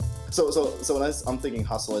So when I'm thinking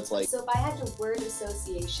hustle, it's like. So if I had to word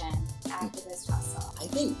association, activist hustle. I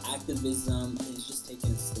think activism is just taking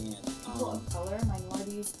a stand. People of color,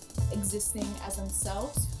 minorities, existing as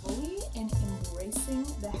themselves fully and embracing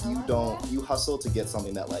the hell out of that. You hustle to get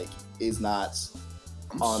something that like is not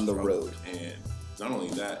on the road. And not only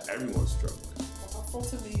that, everyone's struggling. Hustle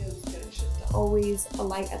to me is getting shit done. Always a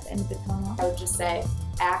light at the end of the tunnel. I would just say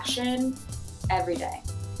action every day.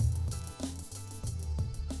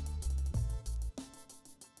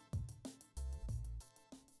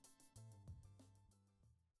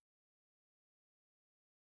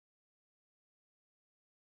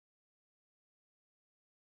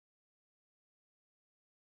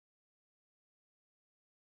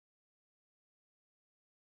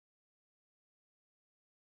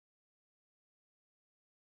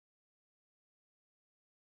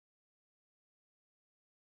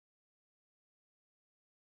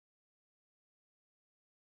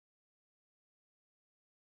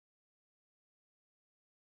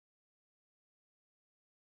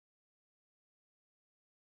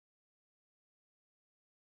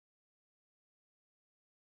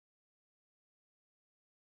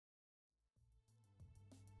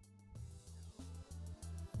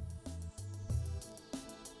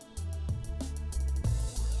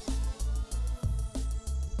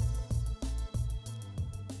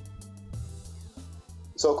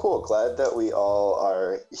 So cool. Glad that we all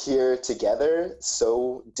are here together.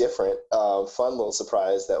 So different. Fun little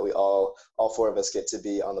surprise that we all four of us get to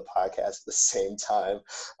be on the podcast at the same time.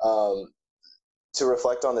 To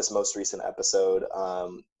reflect on this most recent episode,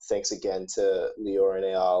 thanks again to Lior and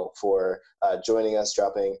Eyal for joining us,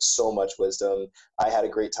 dropping so much wisdom. I had a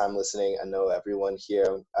great time listening. I know everyone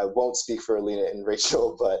here. I won't speak for Alina and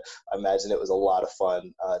Rachel, but I imagine it was a lot of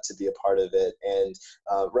fun to be a part of it. And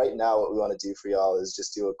right now, what we want to do for y'all is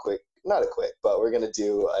just do but we're going to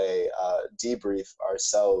do a debrief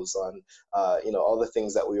ourselves on, all the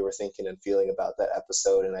things that we were thinking and feeling about that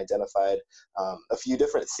episode, and identified a few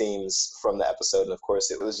different themes from the episode. And of course,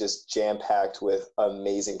 it was just jam-packed with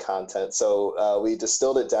amazing content. So we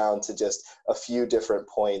distilled it down to just a few different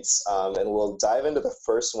points, and we'll dive into the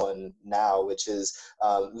first one now, which is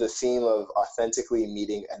the theme of authentically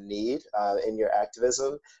meeting a need in your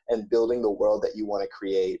activism and building the world that you want to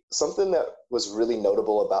create. Something that was really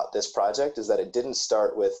notable about this project is that it didn't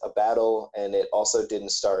start with a battle, and it also didn't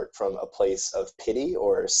start from a place of pity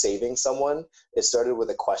or saving someone. It started with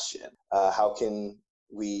a question. How can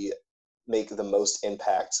we make the most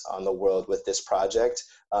impact on the world with this project,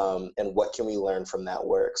 and what can we learn from that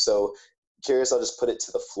work? So curious, I'll just put it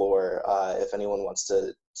to the floor if anyone wants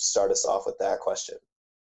to start us off with that question.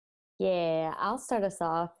 Yeah, I'll start us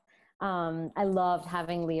off. I loved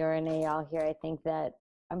having Lior and Eyal here. I think that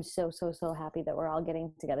I'm so happy that we're all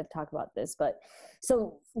getting together to talk about this. But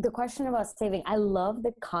so the question about saving, I love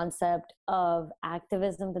the concept of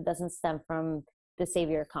activism that doesn't stem from the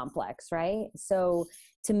savior complex, right? So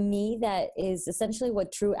to me, that is essentially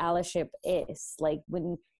what true allyship is. Like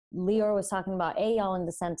when Lior was talking about Eyal in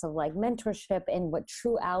the sense of like mentorship, and what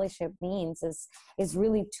true allyship means is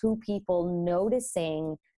really two people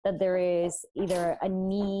noticing that there is either a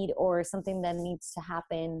need or something that needs to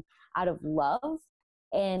happen out of love.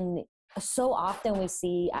 And so often we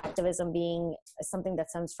see activism being something that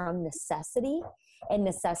stems from necessity, and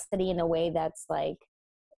necessity in a way that's like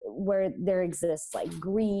where there exists like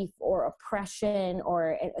grief or oppression,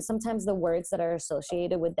 or sometimes the words that are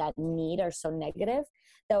associated with that need are so negative.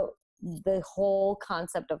 So the whole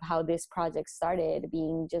concept of how this project started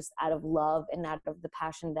being just out of love and out of the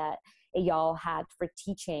passion that Eyal had for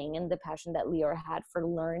teaching, and the passion that Lior had for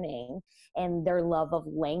learning, and their love of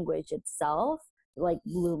language itself, like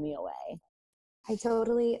blew me away. I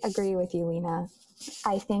totally agree with you, Lena.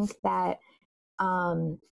 I think that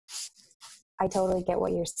I totally get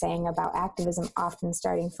what you're saying about activism often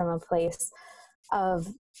starting from a place of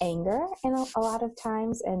anger in a lot of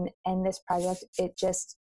times. And this project,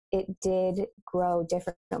 it did grow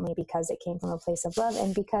differently because it came from a place of love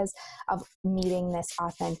and because of meeting this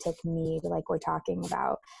authentic need like we're talking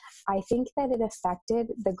about. I think that it affected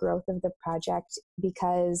the growth of the project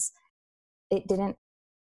because they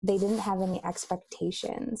didn't have any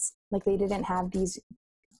expectations. Like they didn't have these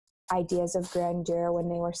ideas of grandeur when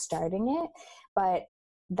they were starting it, but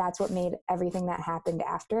that's what made everything that happened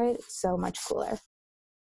after it so much cooler.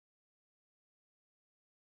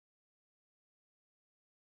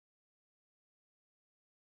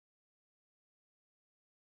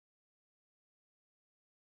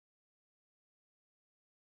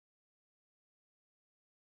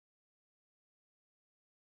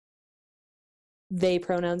 They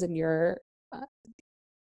pronouns in your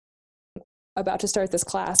about to start this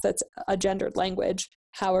class that's a gendered language.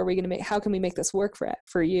 How can we make this work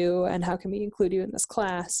for you? And how can we include you in this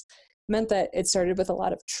class? Meant that it started with a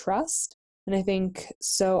lot of trust. And I think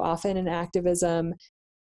so often in activism,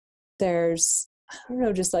 there's, I don't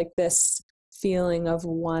know, just like this feeling of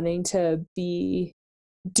wanting to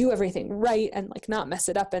do everything right and like not mess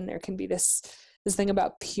it up. And there can be this thing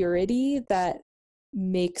about purity that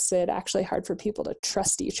makes it actually hard for people to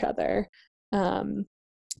trust each other.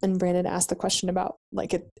 And Brandon asked the question about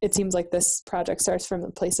like, it seems like this project starts from the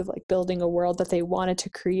place of like building a world that they wanted to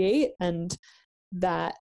create, and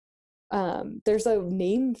that there's a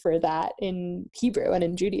name for that in Hebrew and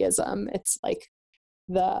in Judaism. It's like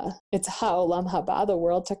it's ha'olam haba, the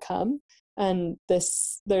world to come. And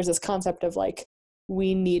there's this concept of like,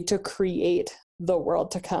 we need to create the world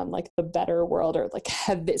to come, like the better world, or like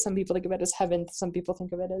heaven. Some people think of it as heaven. Some people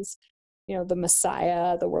think of it as, the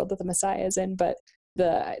Messiah, the world that the Messiah is in. But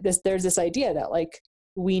there's this idea that like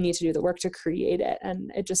we need to do the work to create it. And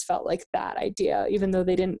it just felt like that idea, even though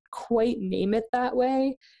they didn't quite name it that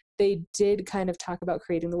way, they did kind of talk about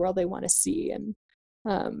creating the world they want to see. And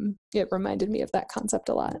it reminded me of that concept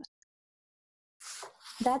a lot.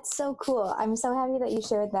 That's so cool. I'm so happy that you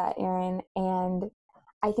shared that, Erin. And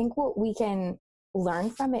I think what we can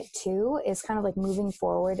learn from it too is kind of like moving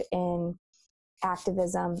forward in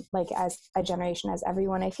activism, like as a generation, as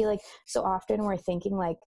everyone. I feel like so often we're thinking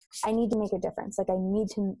like, I need to make a difference. Like I need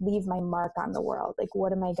to leave my mark on the world. Like,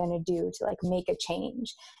 what am I going to do to like make a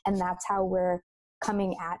change? And that's how we're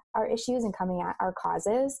coming at our issues and coming at our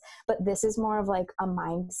causes. But this is more of like a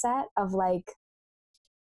mindset of like,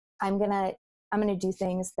 I'm going to do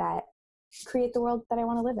things that create the world that I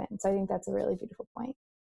want to live in. So I think that's a really beautiful point.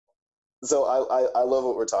 So I love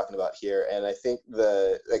what we're talking about here, and I think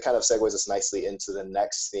it kind of segues us nicely into the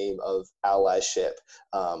next theme of allyship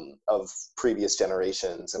of previous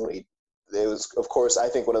generations. And it was, of course, I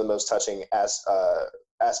think one of the most touching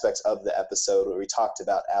aspects of the episode where we talked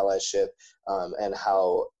about allyship and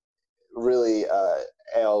how really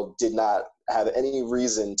Eyal did not have any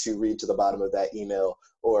reason to read to the bottom of that email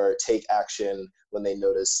or take action when they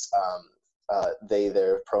noticed they,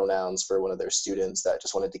 their pronouns for one of their students that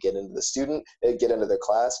just wanted to get into their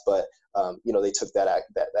class, but they took that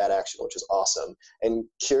action, which is awesome. And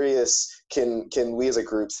curious, can we as a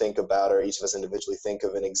group think about, or each of us individually think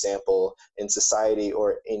of an example in society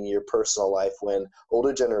or in your personal life when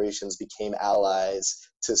older generations became allies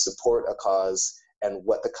to support a cause, and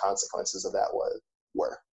what the consequences of that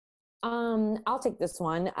were? I'll take this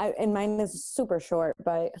one. And mine is super short,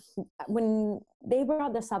 but when they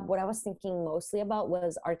brought this up, what I was thinking mostly about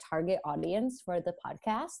was our target audience for the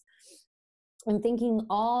podcast. I'm thinking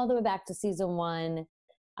all the way back to season 1,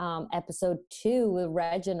 episode 2 with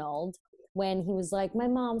Reginald, when he was like, my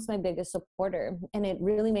mom's my biggest supporter. And it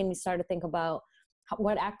really made me start to think about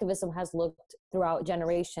what activism has looked throughout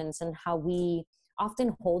generations, and how we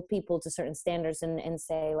often hold people to certain standards and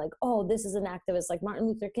say like, oh, this is an activist like Martin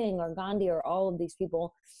Luther King or Gandhi or all of these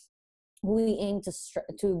people who we aim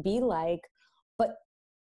to be like. But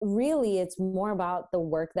really it's more about the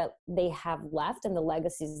work that they have left and the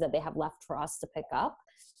legacies that they have left for us to pick up.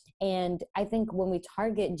 And I think when we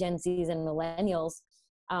target Gen Zs and millennials,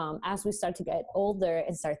 as we start to get older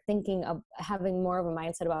and start thinking of having more of a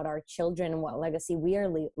mindset about our children and what legacy we are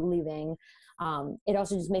leaving, it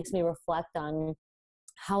also just makes me reflect on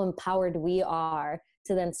how empowered we are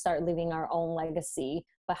to then start leaving our own legacy,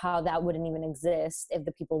 but how that wouldn't even exist if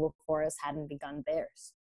the people before us hadn't begun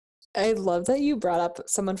theirs. I love that you brought up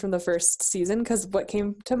someone from the first season, because what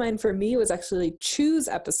came to mind for me was actually Chu's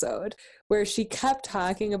episode, where she kept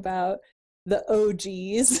talking about the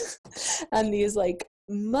OGs and these like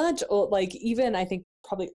much old, like even I think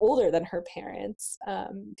probably older than her parents,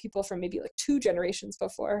 people from maybe like 2 generations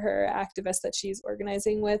before her, activists that she's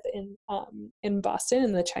organizing with in Boston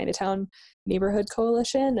in the Chinatown Neighborhood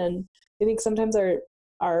Coalition. And I think sometimes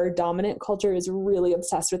our dominant culture is really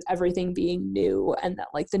obsessed with everything being new, and that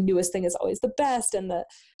like the newest thing is always the best and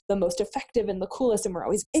the most effective and the coolest, and we're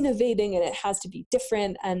always innovating and it has to be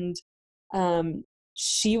different. And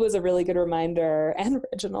she was a really good reminder, and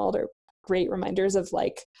Reginald are great reminders of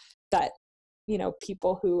like that,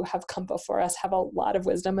 people who have come before us have a lot of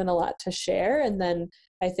wisdom and a lot to share. And then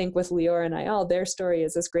I think with Lior and Eyal, their story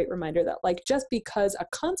is this great reminder that like, just because a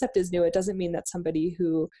concept is new, it doesn't mean that somebody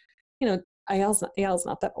who, Eyal's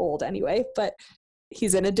not that old anyway, but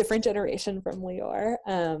he's in a different generation from Lior.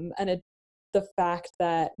 The fact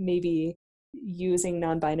that maybe using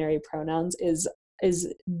non-binary pronouns is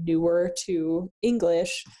newer to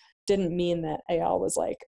English didn't mean that Eyal was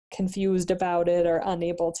like confused about it or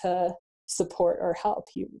unable to support or help.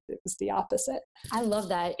 It was the opposite. I love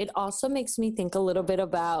that. It also makes me think a little bit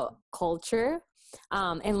about culture.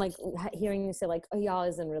 And like hearing you say like, oh, y'all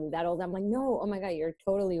isn't really that old. I'm like, no, oh my God, you're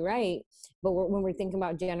totally right. But when we're thinking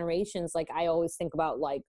about generations, like I always think about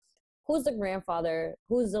like, who's the grandfather,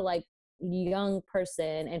 who's the like young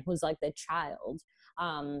person, and who's like the child.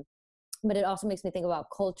 But it also makes me think about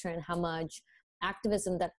culture and how much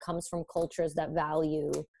activism that comes from cultures that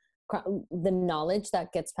value the knowledge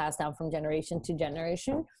that gets passed down from generation to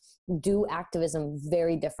generation do activism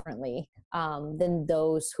very differently than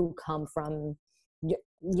those who come from,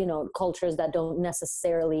 you know, cultures that don't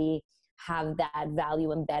necessarily have that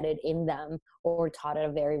value embedded in them or taught at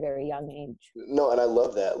a very, very young age. No, and I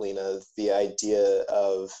love that, Lena, the idea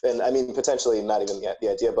of, and I mean, potentially not even the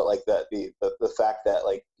idea, but like that, the fact that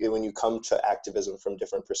like when you come to activism from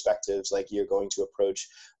different perspectives, like you're going to approach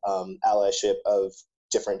allyship of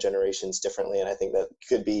different generations differently. And I think that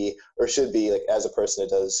could be, or should be, like as a person that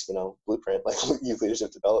does, you know, Blueprint, like youth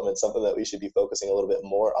leadership development, something that we should be focusing a little bit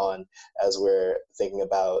more on as we're thinking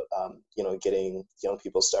about, you know, getting young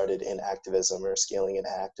people started in activism or scaling in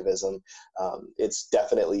activism. It's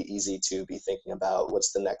definitely easy to be thinking about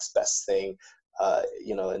what's the next best thing.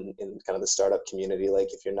 You know, in kind of the startup community, like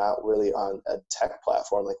if you're not really on a tech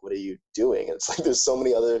platform, like what are you doing? And it's like there's so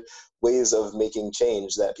many other ways of making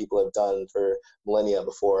change that people have done for millennia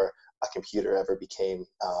before a computer ever became,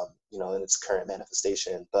 you know, in its current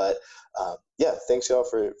manifestation. But yeah, thanks y'all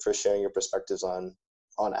for sharing your perspectives on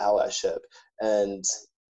allyship. And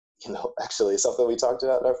you know, actually something we talked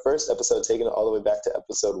about in our first episode, taking it all the way back to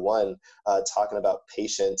episode 1, talking about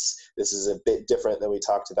patience. This is a bit different than we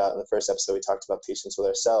talked about in the first episode. We talked about patience with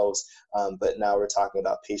ourselves, but now we're talking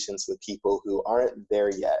about patience with people who aren't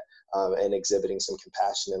there yet, and exhibiting some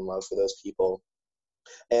compassion and love for those people.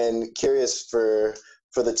 And curious for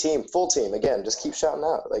the team, full team, again, just keep shouting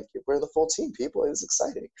out, like we're the full team, people, it's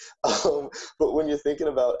exciting. But when you're thinking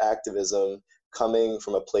about activism coming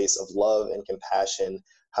from a place of love and compassion,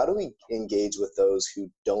 how do we engage with those who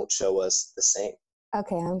don't show us the same?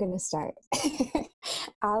 Okay, I'm going to start.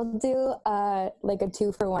 I'll do like a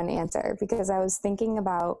 2-for-1 answer because I was thinking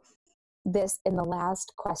about this in the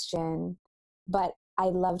last question, but I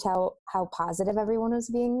loved how positive everyone was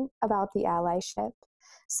being about the allyship.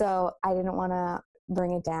 So I didn't want to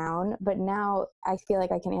bring it down, but now I feel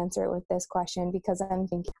like I can answer it with this question because I'm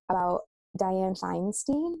thinking about Dianne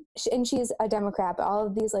Feinstein, and she's a Democrat, but all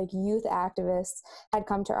of these like youth activists had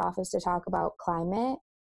come to her office to talk about climate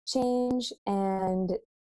change and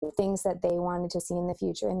things that they wanted to see in the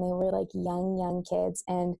future. And they were like young kids.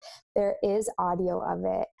 And there is audio of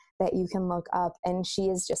it that you can look up. And she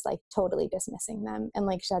is just like totally dismissing them and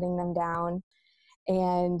like shutting them down.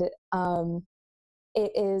 And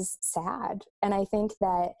it is sad. And I think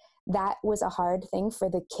that was a hard thing for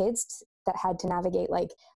the kids that had to navigate,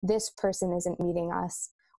 like, this person isn't meeting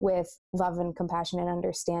us with love and compassion and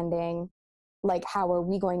understanding. Like, how are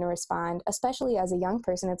we going to respond? Especially as a young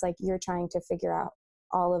person, it's like you're trying to figure out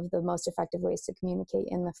all of the most effective ways to communicate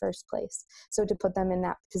in the first place. So to put them in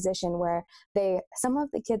that position where some of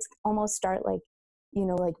the kids almost start like, you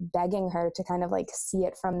know, like begging her to kind of like see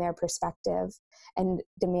it from their perspective and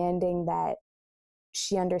demanding that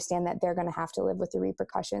she understand that they're going to have to live with the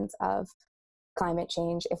repercussions of climate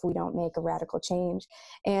change if we don't make a radical change,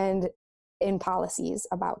 and in policies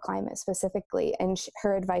about climate specifically. And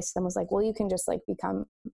her advice to them was like, well, you can just like become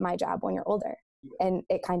my job when you're older. And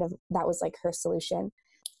it kind of, that was like her solution.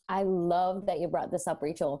 I love that you brought this up,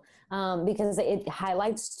 Rachel, because it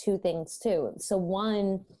highlights two things too. So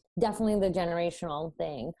one, definitely the generational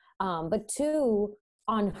thing, but two,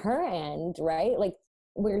 on her end, right? Like,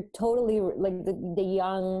 we're totally like the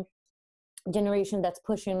young generation that's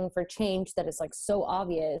pushing for change that is like so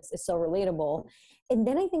obvious, is so relatable. And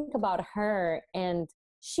then I think about her, and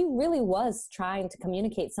she really was trying to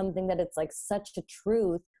communicate something that it's like such a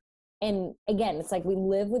truth. And again, it's like we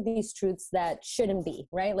live with these truths that shouldn't be,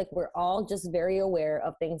 right? Like, we're all just very aware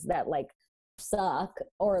of things that like suck,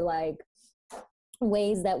 or like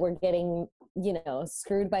ways that we're getting, you know,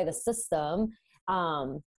 screwed by the system.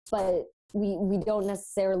 But we don't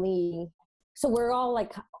necessarily, so we're all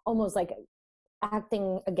like almost like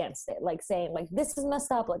acting against it, like saying like, this is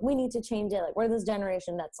messed up, like we need to change it. Like, we're this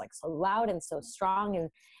generation that's like so loud and so strong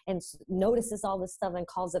and notices all this stuff and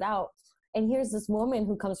calls it out. And here's this woman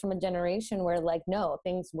who comes from a generation where like, no,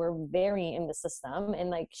 things were very in the system. And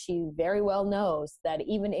like, she very well knows that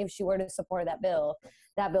even if she were to support that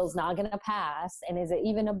bill's not going to pass. And is it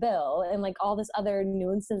even a bill? And like all this other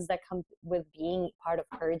nuances that come with being part of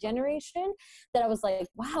her generation, that I was like,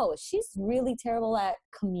 wow, she's really terrible at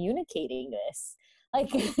communicating this. Like,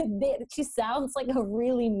 she sounds like a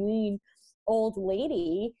really mean old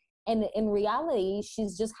lady. And in reality,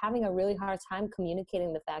 she's just having a really hard time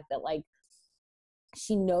communicating the fact that like,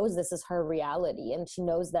 she knows this is her reality. And she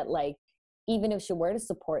knows that like, even if she were to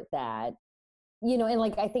support that, you know, and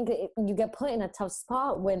like, I think you get put in a tough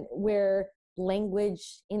spot where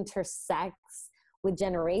language intersects with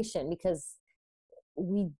generation, because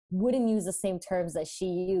we wouldn't use the same terms that she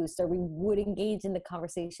used, or we would engage in the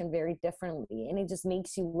conversation very differently. And it just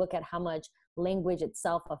makes you look at how much language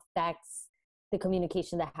itself affects the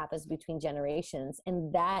communication that happens between generations.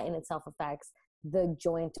 And that in itself affects the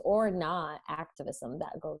joint or not activism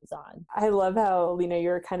that goes on. I love how, Lena,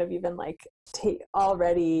 you're kind of even like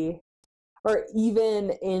already, or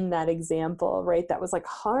even in that example, right, that was like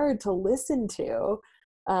hard to listen to,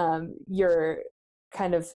 you're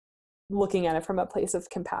kind of looking at it from a place of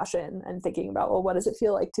compassion and thinking about, well, what does it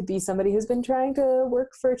feel like to be somebody who's been trying to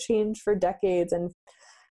work for change for decades and,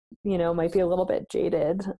 you know, might be a little bit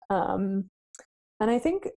jaded. And I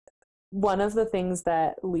think one of the things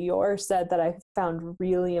that Lior said that I found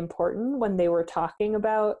really important when they were talking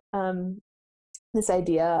about this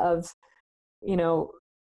idea of, you know,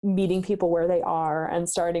 meeting people where they are and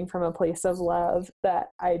starting from a place of love, that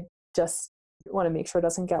I just want to make sure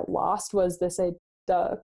doesn't get lost, was the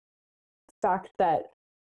fact that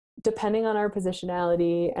depending on our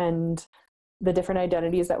positionality and the different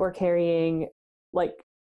identities that we're carrying, like,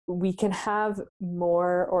 we can have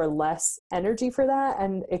more or less energy for that,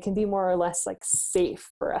 and it can be more or less like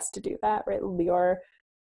safe for us to do that, right? Lior,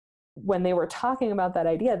 when they were talking about that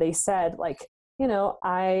idea, they said like, you know,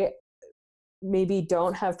 I maybe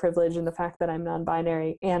don't have privilege in the fact that I'm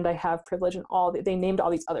non-binary, and I have privilege in they named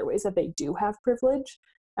all these other ways that they do have privilege,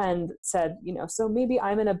 and said, you know, so maybe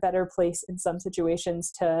I'm in a better place in some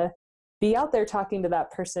situations to be out there talking to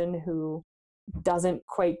that person who doesn't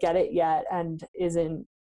quite get it yet and isn't,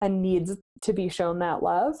 and needs to be shown that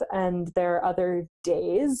love. And there are other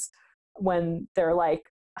days when they're like,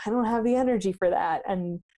 I don't have the energy for that.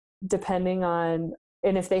 And depending on,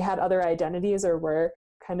 and if they had other identities or were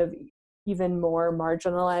kind of even more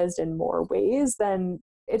marginalized in more ways, then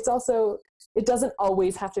it's also, it doesn't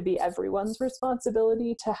always have to be everyone's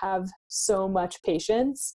responsibility to have so much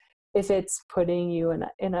patience if it's putting you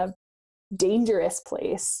in a dangerous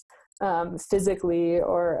place, physically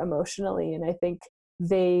or emotionally. And I think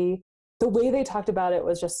the way they talked about it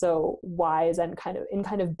was just so wise and kind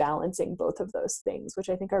of balancing both of those things, which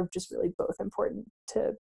I think are just really both important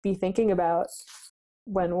to be thinking about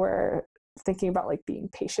when we're thinking about like being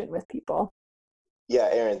patient with people. Yeah,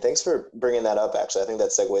 Aaron, thanks for bringing that up. Actually, I think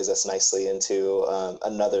that segues us nicely into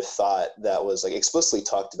another thought that was like explicitly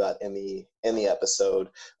talked about in the episode,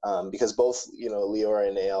 because both, you know, Lior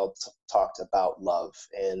and Eyal talked about love,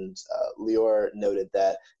 and Lior noted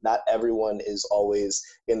that not everyone is always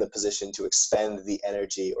in the position to expend the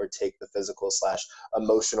energy or take the physical /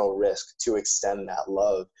 emotional risk to extend that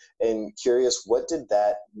love. And curious, what did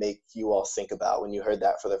that make you all think about when you heard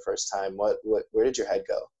that for the first time? Where did your head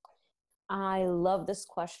go? I love this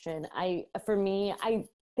question. For me, I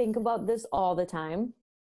think about this all the time.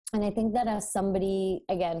 And I think that as somebody,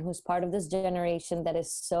 again, who's part of this generation that is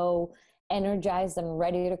so energized and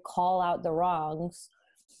ready to call out the wrongs,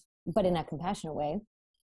 but in a compassionate way,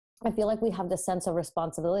 I feel like we have the sense of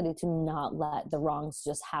responsibility to not let the wrongs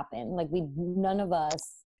just happen. Like none of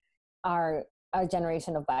us are a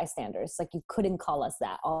generation of bystanders. Like you couldn't call us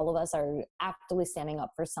that. All of us are actively standing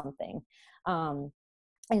up for something.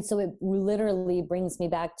 And so it literally brings me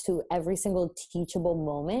back to every single teachable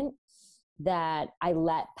moment that I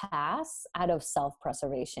let pass out of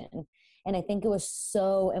self-preservation. And I think it was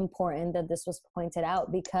so important that this was pointed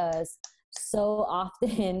out, because so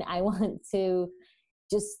often I want to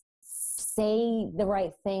just say the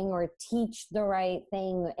right thing or teach the right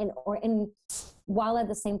thing, and while at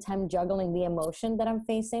the same time juggling the emotion that I'm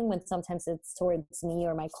facing, when sometimes it's towards me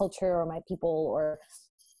or my culture or my people or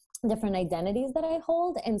different identities that I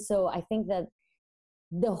hold. And so I think that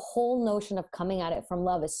the whole notion of coming at it from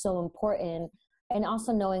love is so important, and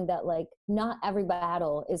also knowing that like not every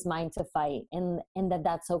battle is mine to fight, and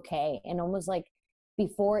that's okay. And almost like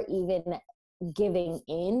before even giving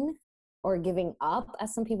in or giving up,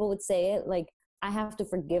 as some people would say it, like I have to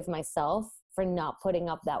forgive myself for not putting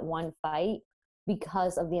up that one fight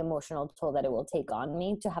because of the emotional toll that it will take on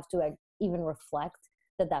me to have to even reflect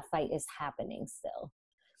that fight is happening still.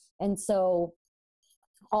 And so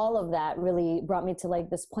all of that really brought me to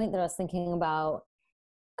like this point that I was thinking about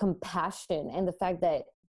compassion, and the fact that,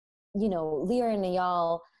 you know, Lior and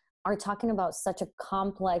Eyal are talking about such a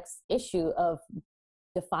complex issue of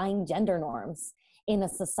defying gender norms in a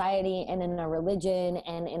society and in a religion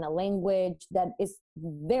and in a language that is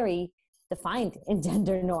very defined in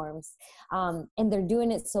gender norms. And they're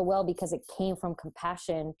doing it so well because it came from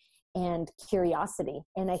compassion and curiosity.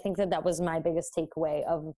 And I think that that was my biggest takeaway,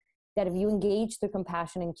 of that if you engage through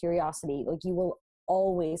compassion and curiosity, like, you will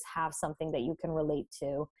always have something that you can relate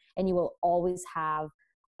to, and you will always have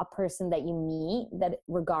a person that you meet that,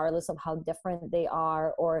 regardless of how different they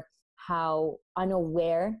are or how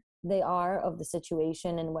unaware they are of the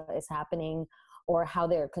situation and what is happening, or how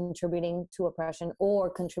they're contributing to oppression or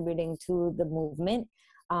contributing to the movement,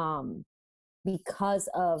 because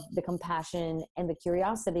of the compassion and the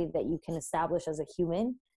curiosity that you can establish as a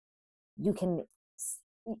human, you can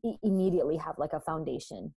immediately have like a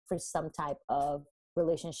foundation for some type of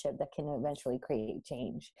relationship that can eventually create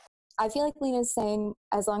change. I feel like Lena's saying,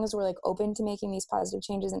 as long as we're like open to making these positive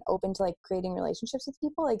changes and open to like creating relationships with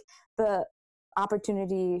people, like the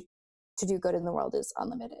opportunity to do good in the world is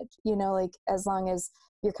unlimited, you know, like as long as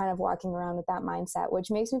you're kind of walking around with that mindset,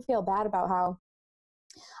 which makes me feel bad about how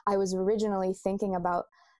I was originally thinking about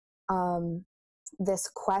this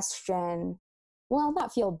question. Well,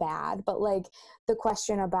 not feel bad, but like the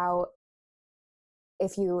question about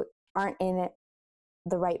if you aren't in it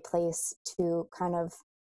the right place to kind of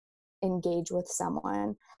engage with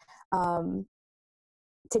someone,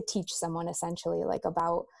 to teach someone essentially like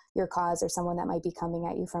about your cause, or someone that might be coming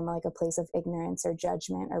at you from like a place of ignorance or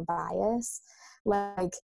judgment or bias.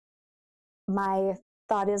 Like, my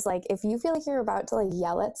thought is like, if you feel like you're about to like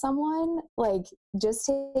yell at someone, like just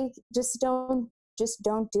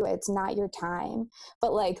don't do it. It's not your time.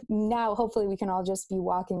 But like now, hopefully we can all just be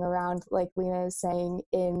walking around, like Lena is saying,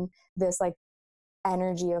 in this like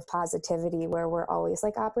energy of positivity where we're always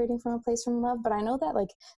like operating from a place from love. But I know that like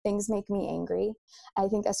things make me angry. I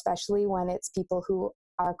think especially when it's people who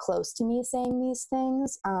are close to me saying these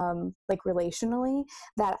things, like relationally,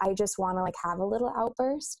 that I just want to like have a little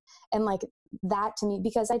outburst. And like that to me,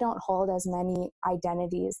 because I don't hold as many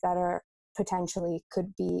identities that are potentially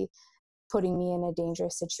could be putting me in a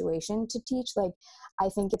dangerous situation to teach, like I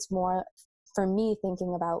think it's more for me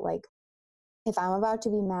thinking about like, if I'm about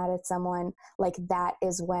to be mad at someone, like that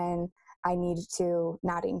is when I need to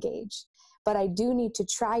not engage. But I do need to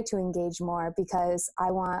try to engage more, because I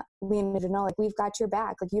want Lena to know, like, we've got your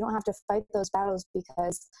back. Like, you don't have to fight those battles,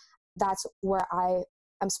 because that's where I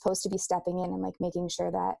am supposed to be stepping in and like making sure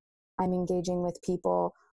that I'm engaging with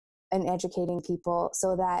people and educating people,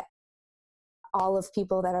 so that all of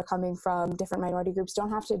people that are coming from different minority groups don't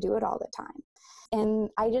have to do it all the time. And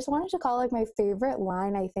I just wanted to call like my favorite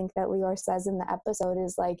line, I think, that Lior says in the episode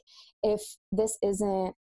is like, if this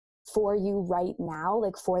isn't for you right now,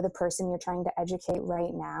 like for the person you're trying to educate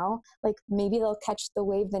right now, like maybe they'll catch the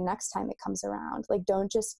wave the next time it comes around. Like,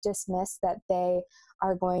 don't just dismiss that they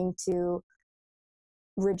are going to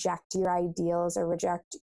reject your ideals or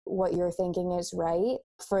reject what you're thinking is right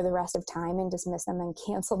for the rest of time and dismiss them and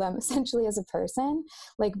cancel them essentially as a person.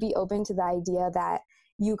 Like, be open to the idea that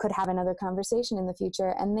you could have another conversation in the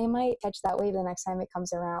future and they might catch that wave the next time it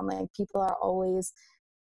comes around. Like, people are always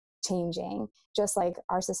changing, just like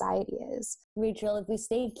our society is. Rachel, if we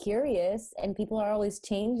stay curious and people are always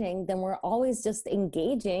changing, then we're always just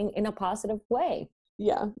engaging in a positive way.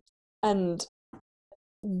 Yeah. And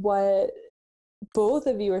what both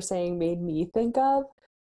of you are saying made me think of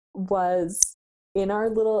was in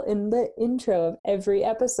the intro of every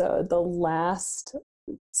episode, the last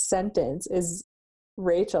sentence is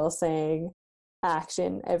Rachel saying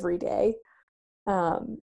action every day.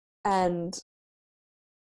 And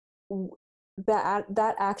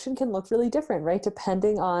that action can look really different, right?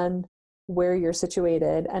 Depending on where you're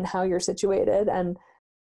situated and how you're situated. And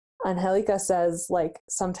Angelica says, like,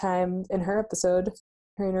 sometimes in her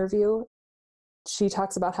interview, she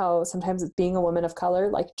talks about how sometimes it's being a woman of color,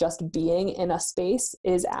 like just being in a space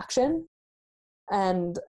is action.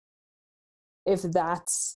 And if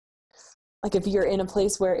that's like, if you're in a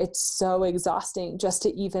place where it's so exhausting just to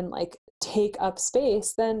even like take up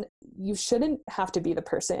space, then you shouldn't have to be the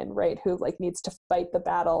person, right, who like needs to fight the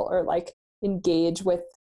battle or like engage with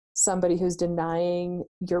somebody who's denying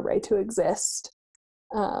your right to exist,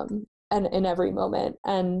 and in every moment.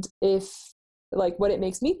 And if like, what it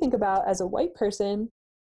makes me think about as a white person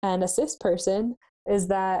and a cis person is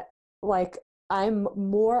that like, I'm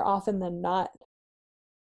more often than not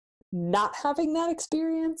having that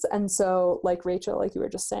experience. And so like Rachel, like you were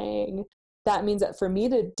just saying, that means that for me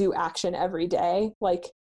to do action every day, like,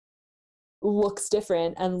 looks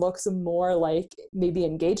different and looks more like maybe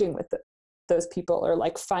engaging with those people or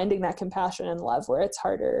like finding that compassion and love where it's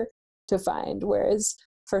harder to find. Whereas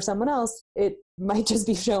for someone else, it might just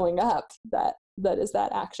be showing up that is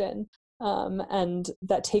that action. And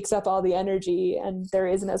that takes up all the energy and there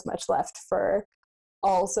isn't as much left for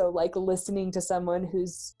also like listening to someone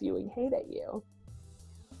who's spewing hate at you.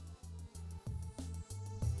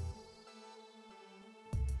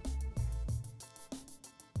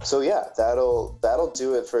 So yeah, that'll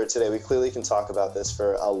do it for today. We clearly can talk about this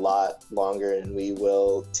for a lot longer, and we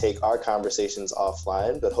will take our conversations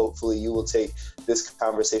offline, but hopefully you will take this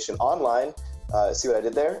conversation online. See what I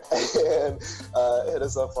did there? And hit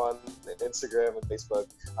us up on Instagram and Facebook.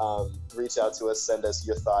 Reach out to us, send us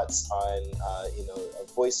your thoughts on a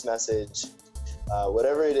voice message,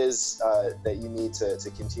 whatever it is that you need to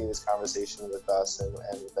continue this conversation with us and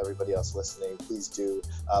with everybody else listening. Please do.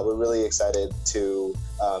 We're really excited to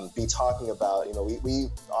be talking about, we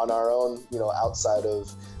on our own, outside of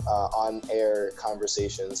on-air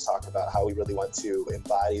conversations, talk about how we really want to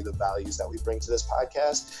embody the values that we bring to this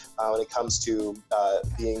podcast when it comes to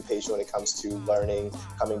being patient, when it comes to learning,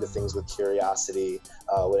 coming to things with curiosity,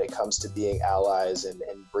 when it comes to being allies and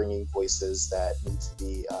bringing voices that need to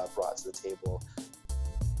be brought to the table.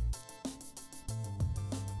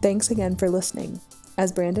 Thanks again for listening.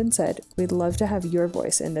 As Brandon said, we'd love to have your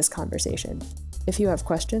voice in this conversation. If you have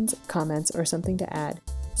questions, comments, or something to add,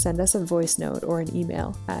 send us a voice note or an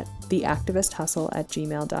email at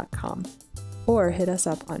theactivisthustle@gmail.com or hit us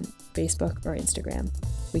up on Facebook or Instagram.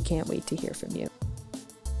 We can't wait to hear from you.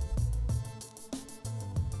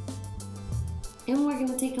 And we're going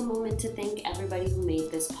to take a moment to thank everybody who made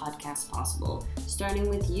this podcast possible, starting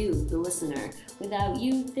with you, the listener. Without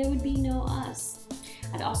you, there would be no us.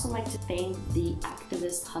 I'd also like to thank the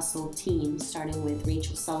Activist Hustle team, starting with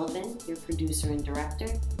Rachel Sullivan, your producer and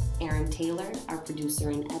director, Aaron Taylor, our producer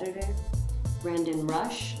and editor, Brandon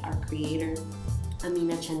Rush, our creator,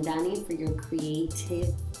 Amina Chandani for your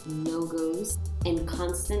creative no-goes and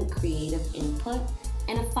constant creative input,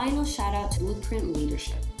 and a final shout out to Blueprint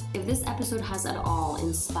Leadership. If this episode has at all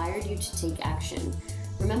inspired you to take action,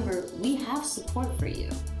 remember, we have support for you.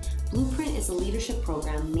 Blueprint is a leadership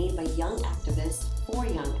program made by young activists for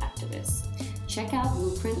young activists. Check out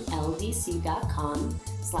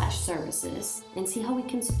blueprintldc.com/services and see how we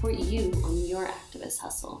can support you on your activist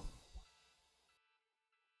hustle.